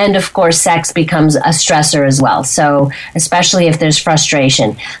 and of course, sex becomes a stressor as well. So especially if there's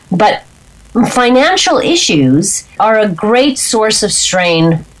frustration. But financial issues are a great source of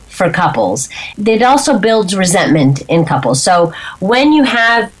strain for couples. It also builds resentment in couples. So when you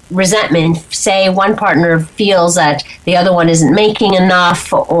have resentment, say one partner feels that the other one isn't making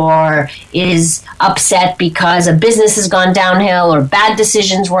enough or is upset because a business has gone downhill or bad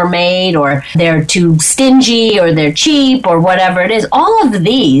decisions were made or they're too stingy or they're cheap or whatever it is, all of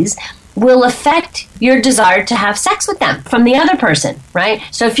these will affect your desire to have sex with them from the other person, right?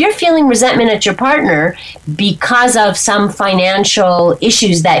 So if you're feeling resentment at your partner because of some financial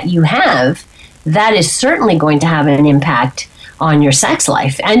issues that you have, that is certainly going to have an impact on your sex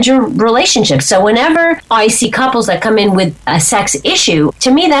life and your relationship. So whenever I see couples that come in with a sex issue,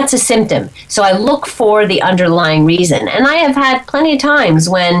 to me that's a symptom. So I look for the underlying reason. And I have had plenty of times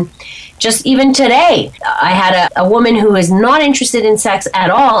when Just even today, I had a woman who is not interested in sex at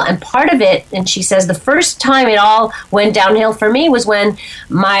all. And part of it, and she says the first time it all went downhill for me was when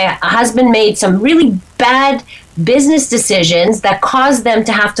my husband made some really bad business decisions that caused them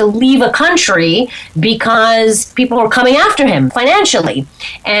to have to leave a country because people were coming after him financially.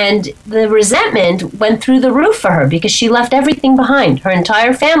 And the resentment went through the roof for her because she left everything behind, her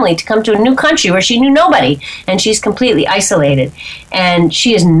entire family, to come to a new country where she knew nobody. And she's completely isolated. And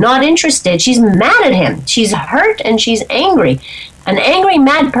she is not interested. She's mad at him. She's hurt and she's angry. An angry,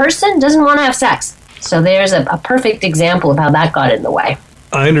 mad person doesn't want to have sex. So there's a perfect example of how that got in the way.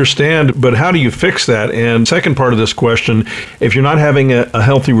 I understand, but how do you fix that? And second part of this question, if you're not having a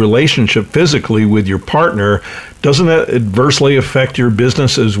healthy relationship physically with your partner, doesn't that adversely affect your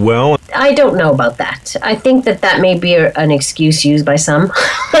business as well? I don't know about that. I think that may be an excuse used by some.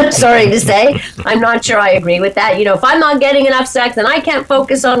 I'm sorry to say. I'm not sure I agree with that. If I'm not getting enough sex, then I can't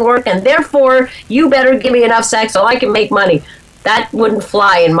focus on work, and therefore you better give me enough sex so I can make money. That wouldn't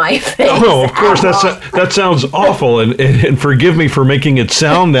fly in my face. Oh, of course, that sounds awful, and forgive me for making it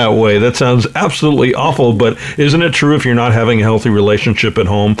sound that way. That sounds absolutely awful, but isn't it true if you're not having a healthy relationship at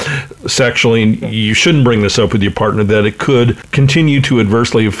home sexually, and you shouldn't bring this up with your partner, that it could continue to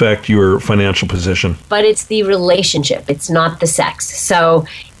adversely affect your financial position? But it's the relationship. It's not the sex. So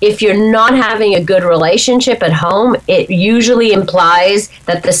if you're not having a good relationship at home, it usually implies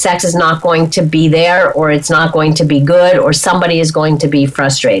that the sex is not going to be there, or it's not going to be good, or somebody is going to be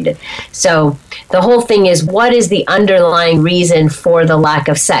frustrated. So the whole thing is, what is the underlying reason for the lack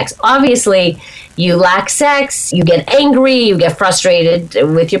of sex? Obviously, you lack sex, you get angry, you get frustrated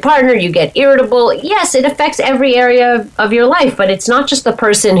with your partner, you get irritable. Yes, it affects every area of your life, but it's not just the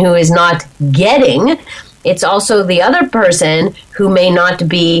person who is not getting. It's also the other person who may not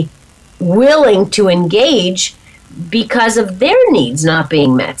be willing to engage because of their needs not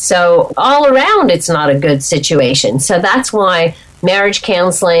being met. So all around, it's not a good situation. So that's why marriage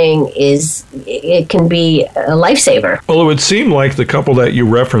counseling it can be a lifesaver. Well, it would seem like the couple that you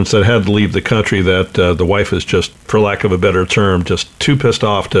referenced that had to leave the country, that the wife is just, for lack of a better term, just too pissed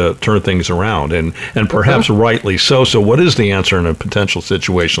off to turn things around, and perhaps rightly so. So what is the answer in a potential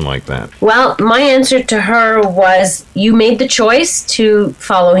situation like that? Well, my answer to her was, you made the choice to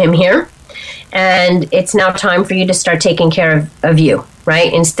follow him here, and it's now time for you to start taking care of you.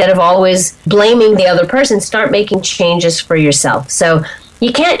 Right? Instead of always blaming the other person, start making changes for yourself. So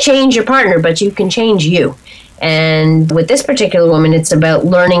you can't change your partner, but you can change you. And with this particular woman, it's about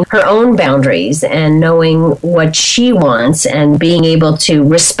learning her own boundaries and knowing what she wants and being able to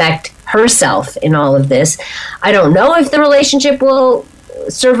respect herself in all of this. I don't know if the relationship will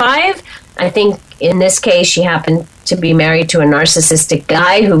survive. I think in this case, she happened to be married to a narcissistic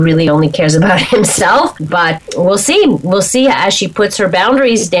guy who really only cares about himself. But we'll see. We'll see as she puts her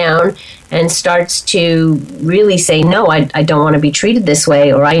boundaries down and starts to really say, no, I don't want to be treated this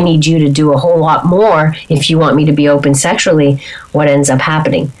way, or I need you to do a whole lot more if you want me to be open sexually, what ends up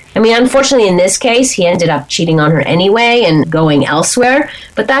happening. I mean, unfortunately, in this case, he ended up cheating on her anyway and going elsewhere.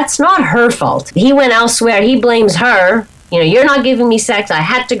 But that's not her fault. He went elsewhere. He blames her. You're not giving me sex. I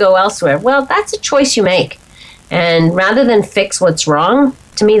had to go elsewhere. Well, that's a choice you make. And rather than fix what's wrong,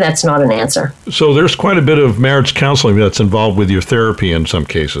 to me, that's not an answer. So there's quite a bit of marriage counseling that's involved with your therapy in some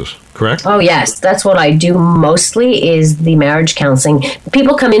cases, correct? Oh, yes. That's what I do mostly, is the marriage counseling.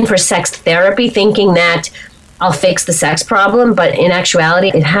 People come in for sex therapy thinking that I'll fix the sex problem, but in actuality,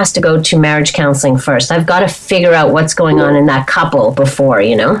 it has to go to marriage counseling first. I've got to figure out what's going on in that couple before,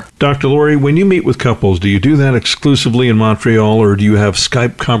 Dr. Laurie, when you meet with couples, do you do that exclusively in Montreal, or do you have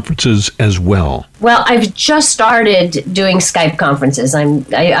Skype conferences as well? Well, I've just started doing Skype conferences.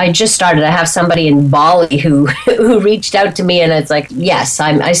 I just started. I have somebody in Bali who reached out to me, and it's like, yes,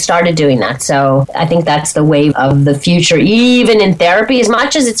 I started doing that. So I think that's the wave of the future, even in therapy. As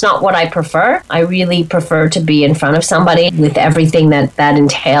much as it's not what I prefer, I really prefer to be in front of somebody with everything that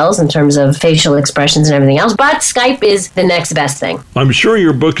entails in terms of facial expressions and everything else. But Skype is the next best thing. I'm sure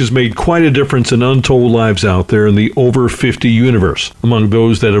your book has made quite a difference in untold lives out there in the over 50 universe among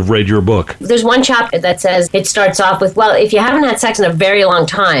those that have read your book. There's one chapter that says, it starts off with, well, if you haven't had sex in a very long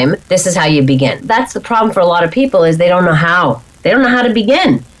time, this is how you begin. That's the problem for a lot of people, is they don't know how. They don't know how to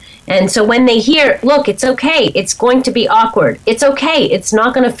begin. And so when they hear, look, it's okay, it's going to be awkward, it's okay, it's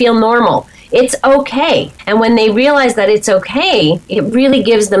not going to feel normal, it's okay. And when they realize that it's okay, it really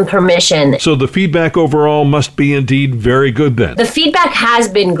gives them permission. So the feedback overall must be indeed very good then. The feedback has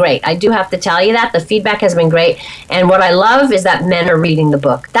been great. I do have to tell you that. The feedback has been great. And what I love is that men are reading the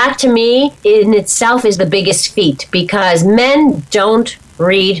book. That, to me, in itself is the biggest feat, because men don't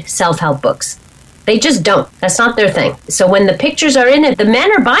read self-help books. They just don't. That's not their thing. So when the pictures are in it, the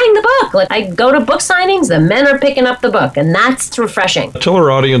men are buying the book. Like, I go to book signings, the men are picking up the book, and that's refreshing. Tell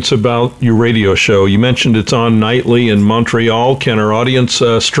our audience about your radio show. You mentioned it's on nightly in Montreal. Can our audience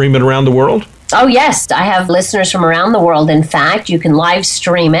stream it around the world? Oh, yes. I have listeners from around the world. In fact, you can live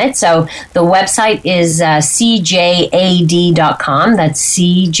stream it. So the website is cjad.com. That's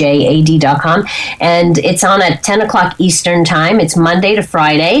cjad.com. And it's on at 10 o'clock Eastern Time. It's Monday to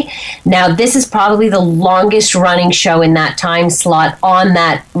Friday. Now, this is probably the longest running show in that time slot on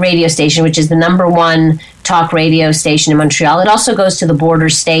that radio station, which is the number one talk radio station in Montreal. It also goes to the border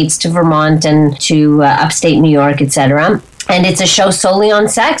states, to Vermont and to upstate New York, etc. And it's a show solely on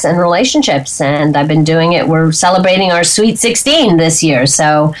sex and relationships. And I've been doing it. We're celebrating our Sweet 16 this year.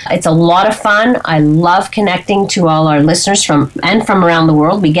 So it's a lot of fun. I love connecting to all our listeners from around the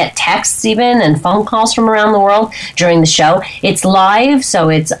world. We get texts even and phone calls from around the world during the show. It's live, so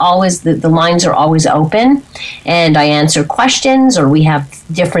it's always, the lines are always open. And I answer questions, or we have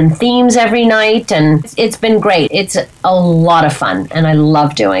different themes every night. And it's been great. It's a lot of fun, and I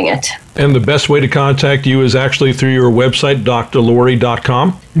love doing it. And the best way to contact you is actually through your website,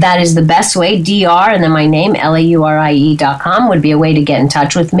 drlaurie.com? That is the best way. DR and then my name, LAURIE.com, would be a way to get in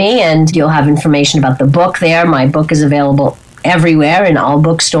touch with me, and you'll have information about the book there. My book is available everywhere in all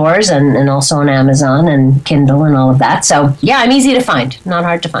bookstores and also on Amazon and Kindle and all of that. So, yeah, I'm easy to find, not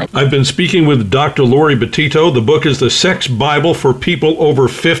hard to find. I've been speaking with Dr. Laurie Betito. The book is The Sex Bible for People Over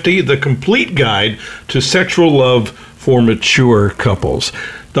 50, the complete guide to sexual love for mature couples.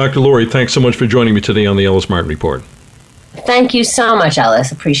 Dr. Laurie, thanks so much for joining me today on the Ellis Martin Report. Thank you so much,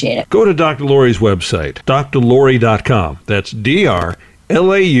 Ellis. Appreciate it. Go to Dr. Laurie's website, drlaurie.com. That's drlaurie.com.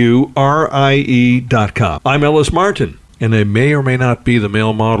 I'm Ellis Martin, and I may or may not be the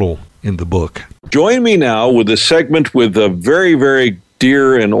male model in the book. Join me now with a segment with a very, very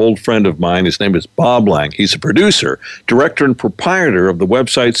dear and old friend of mine. His name is Bob Lange. He's a producer, director, and proprietor of the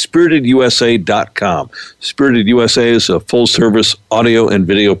website SpiritedUSA.com. Spirited USA is a full-service audio and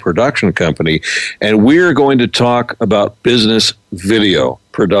video production company, and we're going to talk about business video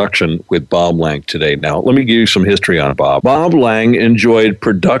production with Bob Lange today. Now, let me give you some history on Bob. Bob Lange enjoyed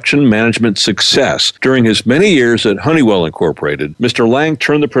production management success during his many years at Honeywell Incorporated. Mr. Lange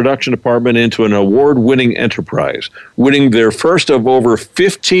turned the production department into an award-winning enterprise, winning their first of over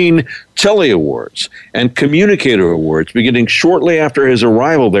 15 Telly Awards and Communicator Awards beginning shortly after his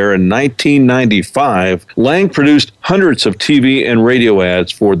arrival there in 1995. Lange produced hundreds of TV and radio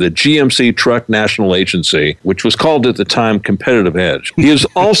ads for the GMC Truck National Agency, which was called at the time Competitive Edge. He has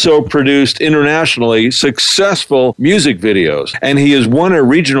also produced internationally successful music videos, and he has won a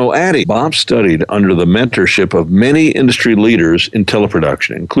regional Addy. Bob studied under the mentorship of many industry leaders in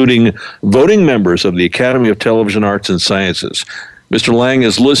teleproduction, including voting members of the Academy of Television Arts and Sciences. Mr. Lange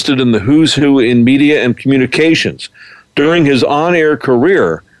is listed in the who's who in media and communications. During his on-air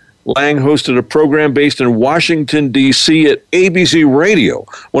career, Lange hosted a program based in Washington, D.C. at ABC Radio,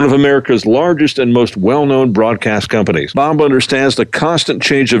 one of America's largest and most well-known broadcast companies. Bob understands the constant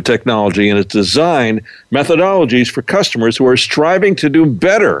change of technology and has designed methodologies for customers who are striving to do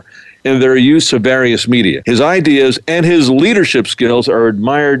better in their use of various media. His ideas and his leadership skills are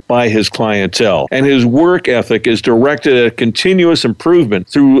admired by his clientele, and his work ethic is directed at continuous improvement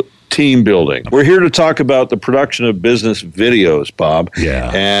through team building. We're here to talk about the production of business videos, Bob.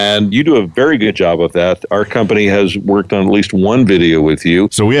 Yeah. And you do a very good job of that. Our company has worked on at least one video with you.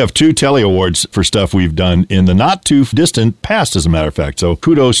 So we have 2 Telly Awards for stuff we've done in the not too distant past, as a matter of fact. So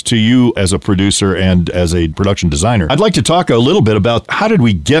kudos to you as a producer and as a production designer. I'd like to talk a little bit about how did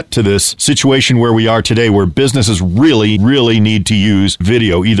we get to this situation where we are today, where businesses really, really need to use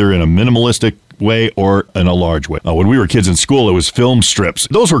video, either in a minimalistic way or in a large way. When we were kids in school, it was film strips.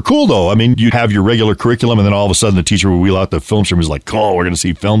 Those were cool, though. I mean, you'd have your regular curriculum, and then all of a sudden the teacher would wheel out the film strip and was like, oh, we're going to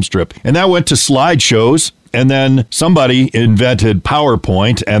see film strip. And that went to slideshows, and then somebody invented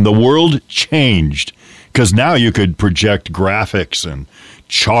PowerPoint, and the world changed. Because now you could project graphics and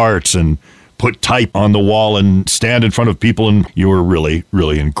charts and put type on the wall and stand in front of people, and you were really,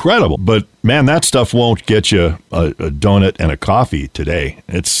 really incredible. But, man, that stuff won't get you a donut and a coffee today.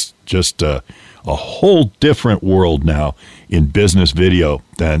 It's just a whole different world now in business video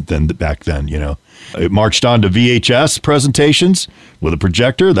than back then, you know. It marched on to VHS presentations with a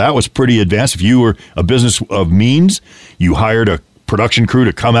projector. That was pretty advanced. If you were a business of means, you hired a production crew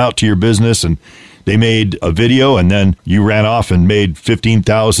to come out to your business and They made a video, and then you ran off and made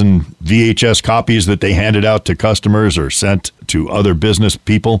 15,000 VHS copies that they handed out to customers or sent to other business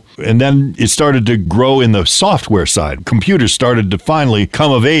people. And then it started to grow in the software side. Computers started to finally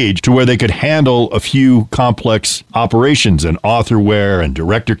come of age to where they could handle a few complex operations, and authorware and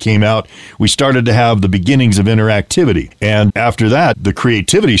director came out. We started to have the beginnings of interactivity. And after that, the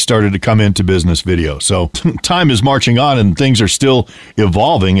creativity started to come into business video. So time is marching on, and things are still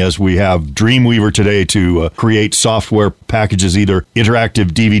evolving as we have Dreamweaver today to create software packages, either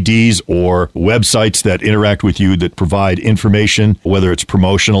interactive DVDs or websites that interact with you that provide information, whether it's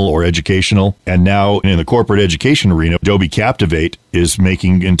promotional or educational. And now in the corporate education arena, Adobe Captivate is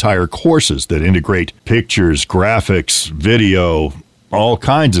making entire courses that integrate pictures, graphics, video, all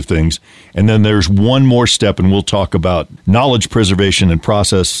kinds of things. And then there's one more step, and we'll talk about knowledge preservation and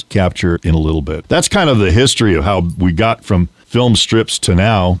process capture in a little bit. That's kind of the history of how we got from film strips to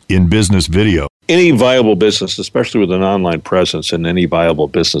now in business video. Any viable business, especially with an online presence, and any viable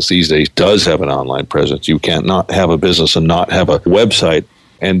business these days does have an online presence. You can't not have a business and not have a website.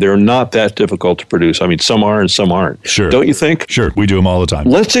 And they're not that difficult to produce. I mean, some are and some aren't. Sure. Don't you think? Sure. We do them all the time.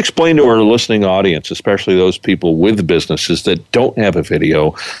 Let's explain to our listening audience, especially those people with businesses that don't have a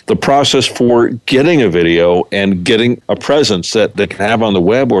video, the process for getting a video and getting a presence that they can have on the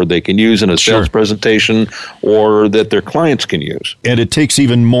web, or they can use in a sales presentation, or that their clients can use. And it takes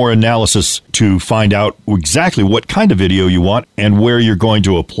even more analysis to find out exactly what kind of video you want and where you're going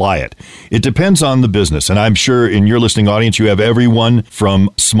to apply it. It depends on the business. And I'm sure in your listening audience, you have everyone from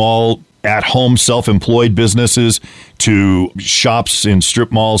small at-home self-employed businesses to shops in strip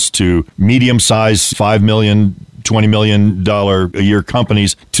malls to medium-sized $5 million, $20 million a year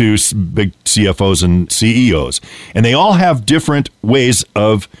companies to big CFOs and CEOs. And they all have different ways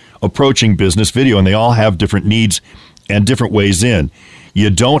of approaching business video, and they all have different needs and different ways in. You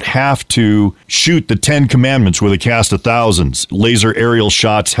don't have to shoot the 10 Commandments with a cast of thousands, laser aerial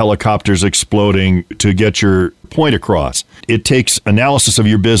shots, helicopters exploding to get your point across. It takes analysis of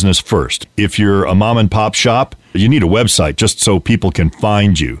your business first. If you're a mom and pop shop, you need a website just so people can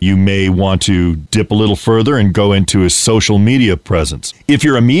find you. You may want to dip a little further and go into a social media presence. If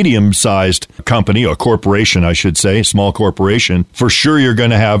you're a medium-sized company, or corporation, I should say, small corporation, for sure you're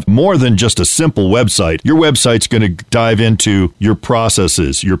going to have more than just a simple website. Your website's going to dive into your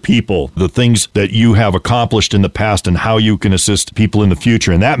processes, your people, the things that you have accomplished in the past and how you can assist people in the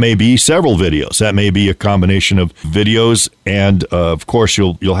future. And that may be several videos. That may be a combination of videos, and of course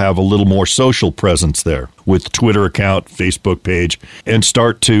you'll have a little more social presence there with Twitter account, Facebook page, and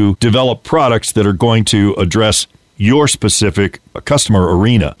start to develop products that are going to address your specific customer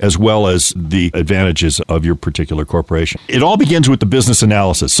arena, as well as the advantages of your particular corporation. It all begins with the business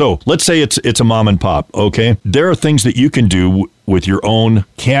analysis. So let's say it's a mom and pop, okay? There are things that you can do with your own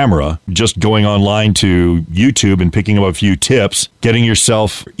camera, just going online to YouTube and picking up a few tips, getting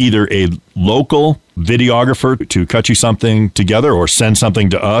yourself either a local videographer to cut you something together or send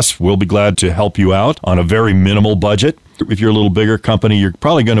something to us. We'll be glad to help you out on a very minimal budget. If you're a little bigger company, you're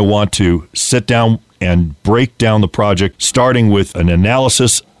probably going to want to sit down and break down the project, starting with an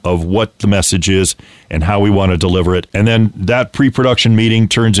analysis of what the message is and how we want to deliver it. And then that pre-production meeting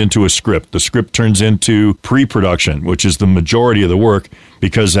turns into a script. The script turns into pre-production, which is the majority of the work,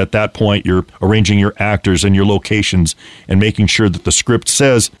 because at that point you're arranging your actors and your locations and making sure that the script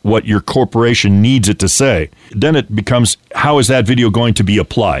says what your corporation needs it to say. Then it becomes, how is that video going to be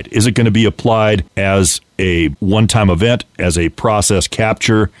applied? Is it going to be applied as a one-time event, as a process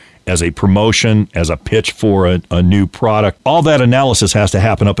capture, as a promotion, as a pitch for a new product? All that analysis has to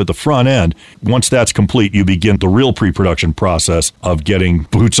happen up at the front end. Once that's complete, you begin the real pre-production process of getting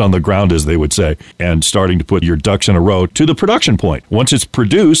boots on the ground, as they would say, and starting to put your ducks in a row to the production point. Once it's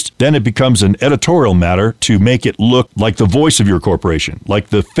produced, then it becomes an editorial matter to make it look like the voice of your corporation, like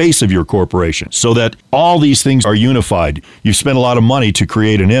the face of your corporation, so that all these things are unified. You've spent a lot of money to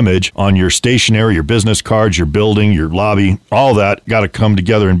create an image on your stationery, your business cards, your building, your lobby. All that got to come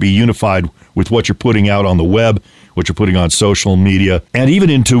together and be unified with what you're putting out on the web, what you're putting on social media, and even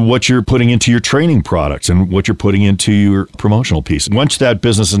into what you're putting into your training products and what you're putting into your promotional piece. Once that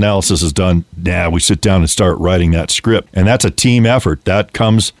business analysis is done, we sit down and start writing that script. And that's a team effort. That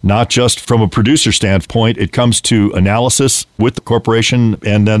comes not just from a producer standpoint, it comes to analysis with the corporation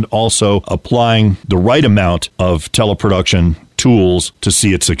and then also applying the right amount of teleproduction tools to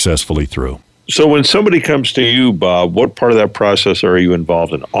see it successfully through. So when somebody comes to you, Bob, what part of that process are you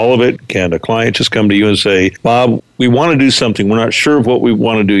involved in? All of it? Can a client just come to you and say, Bob, we want to do something. We're not sure of what we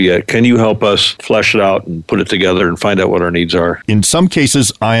want to do yet. Can you help us flesh it out and put it together and find out what our needs are? In some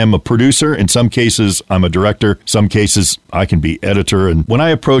cases, I am a producer. In some cases, I'm a director. Some cases, I can be editor. And when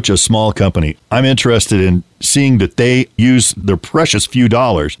I approach a small company, I'm interested in seeing that they use their precious few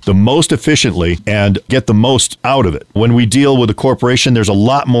dollars the most efficiently and get the most out of it. When we deal with a corporation, there's a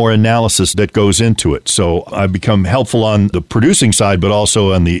lot more analysis that goes into it. So I've become helpful on the producing side, but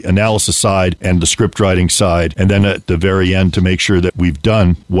also on the analysis side and the script writing side. And then at the very end to make sure that we've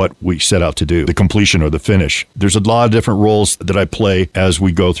done what we set out to do, the completion or the finish. There's a lot of different roles that I play as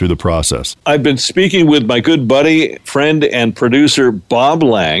we go through the process. I've been speaking with my good buddy, friend, and producer, Bob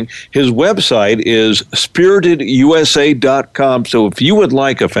Lange. His website is SpiritedUSA.com. So if you would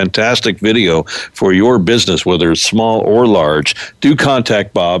like a fantastic video for your business, whether it's small or large, do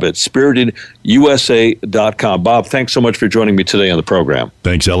contact Bob at SpiritedUSA.com. Bob, thanks so much for joining me today on the program.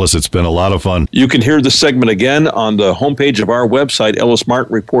 Thanks, Ellis. It's been a lot of fun. You can hear this segment again on the homepage of our website,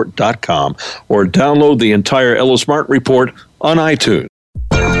 ellismartinreport.com, or download the entire Ellis Martin Report on iTunes.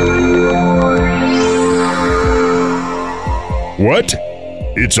 What?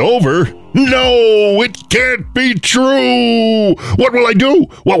 It's over? No, it can't be true. What will I do?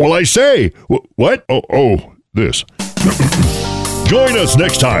 What will I say? What? Oh, this. Join us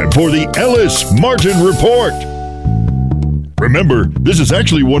next time for the Ellis Martin Report. Remember, this is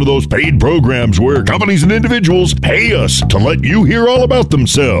actually one of those paid programs where companies and individuals pay us to let you hear all about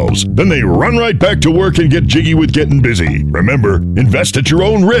themselves. Then they run right back to work and get jiggy with getting busy. Remember, invest at your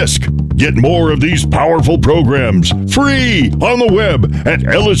own risk. Get more of these powerful programs free on the web at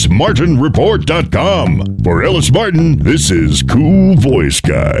ellismartinreport.com. For Ellis Martin, this is Cool Voice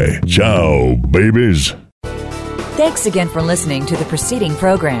Guy. Ciao, babies. Thanks again for listening to the preceding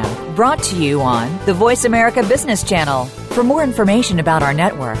program brought to you on the Voice America Business Channel. For more information about our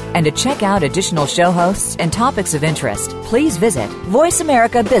network and to check out additional show hosts and topics of interest, please visit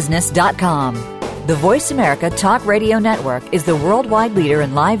voiceamericabusiness.com. The Voice America Talk Radio Network is the worldwide leader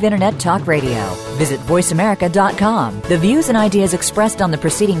in live Internet talk radio. Visit voiceamerica.com. The views and ideas expressed on the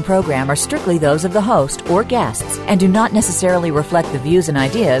preceding program are strictly those of the host or guests and do not necessarily reflect the views and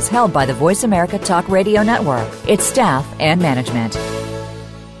ideas held by the Voice America Talk Radio Network, its staff, and management.